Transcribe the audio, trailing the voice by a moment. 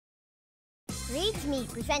Reads Me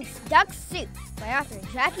presents Duck Soup by author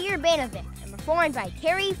Jackie Urbanovic and performed by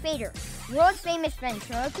Terry Fader, world famous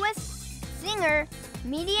ventriloquist, singer,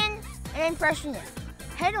 comedian, and impressionist,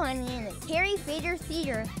 headlining in the Terry Fader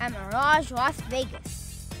Theater at Mirage, Las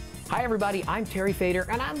Vegas. Hi everybody, I'm Terry Fader.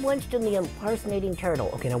 And I'm Winston the Impersonating Turtle.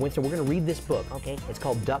 Okay, now Winston, we're gonna read this book. Okay. It's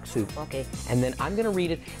called Duck Soup. Okay. And then I'm gonna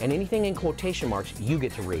read it, and anything in quotation marks, you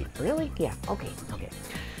get to read. Really? Yeah. Okay. Okay.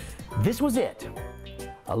 This was it.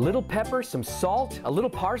 A little pepper, some salt, a little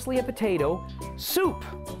parsley, a potato, soup.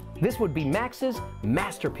 This would be Max's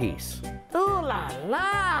masterpiece. Ooh la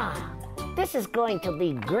la! This is going to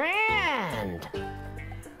be grand.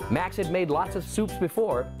 Max had made lots of soups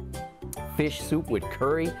before. Fish soup with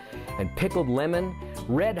curry and pickled lemon,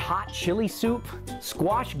 red hot chili soup,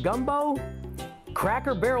 squash gumbo,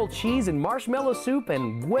 Cracker Barrel cheese and marshmallow soup,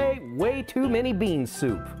 and way too many bean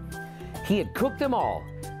soup. He had cooked them all,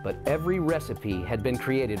 but every recipe had been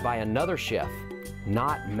created by another chef,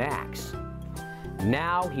 not Max.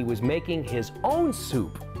 Now he was making his own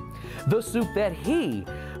soup, the soup that he,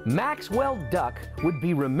 Maxwell Duck, would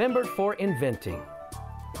be remembered for inventing.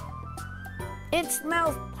 It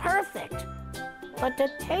smells perfect, but the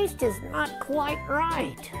taste is not quite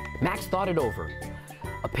right. Max thought it over.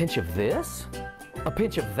 A pinch of this, a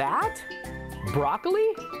pinch of that, broccoli,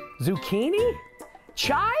 zucchini,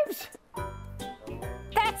 chives?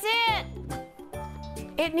 That's it!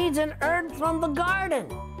 It needs an herb from the garden.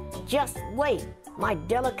 Just wait, my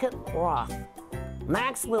delicate broth.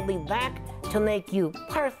 Max will be back to make you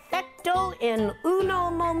perfecto in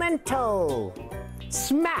uno momento.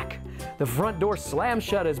 Smack! The front door slammed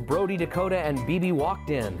shut as Brody, Dakota, and BB walked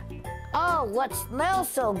in. Oh, what smells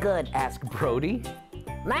so good? Asked Brody.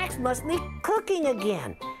 Max must be cooking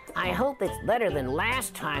again. I hope it's better than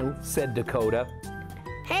last time, said Dakota.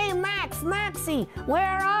 Hey, Maxie,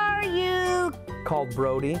 where are you? Called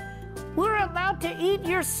Brody. We're about to eat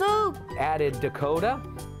your soup, added Dakota.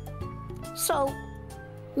 So,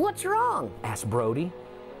 what's wrong? Asked Brody.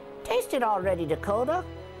 Taste it already, Dakota.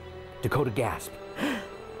 Dakota gasped.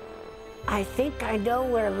 I think I know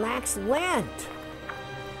where Max went.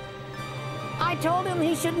 I told him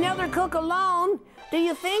he should never cook alone. Do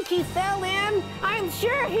you think he fell in? I'm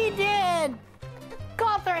sure he did.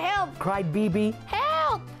 Call for help, cried BB.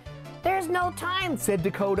 Help! There's no time, said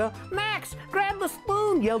Dakota. Max, grab the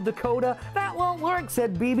spoon, yelled Dakota. That won't work,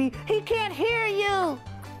 said BB. He can't hear you.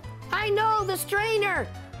 I know, the strainer.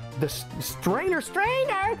 The strainer?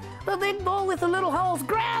 The big bowl with the little holes.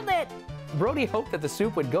 Grab it! Brody hoped that the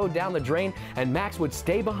soup would go down the drain and Max would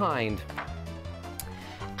stay behind.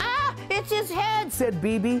 Ah, it's his head, said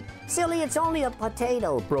BB. Silly, it's only a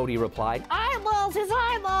potato, Brody replied. Eyeballs, his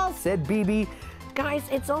eyeballs, said BB. Guys,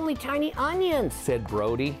 it's only tiny onions, said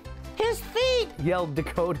Brody. His feet, yelled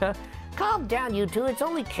Dakota. Calm down, you two, it's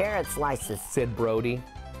only carrot slices, said Brody.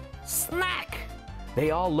 Smack!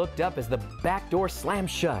 They all looked up as the back door slammed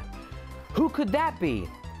shut. Who could that be?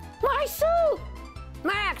 My soup!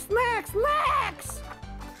 Max!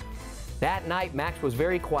 That night, Max was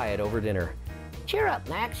very quiet over dinner. Cheer up,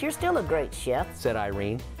 Max. You're still a great chef, said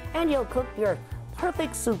Irene. And you'll cook your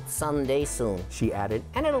perfect soup someday soon, she added.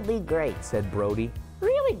 And it'll be great, said Brody.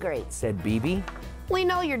 Really great, said BB. We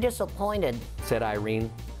know you're disappointed, said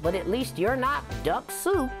Irene. But at least you're not duck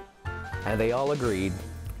soup. And they all agreed,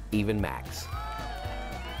 even Max.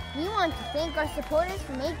 We want to thank our supporters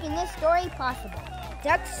for making this story possible.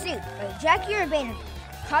 Duck Soup by Jackie Urbanovic.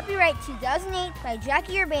 Copyright 2008 by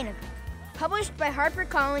Jackie Urbanovic. Published by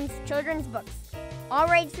HarperCollins Children's Books. All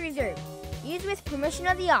rights reserved. Used with permission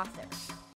of the author.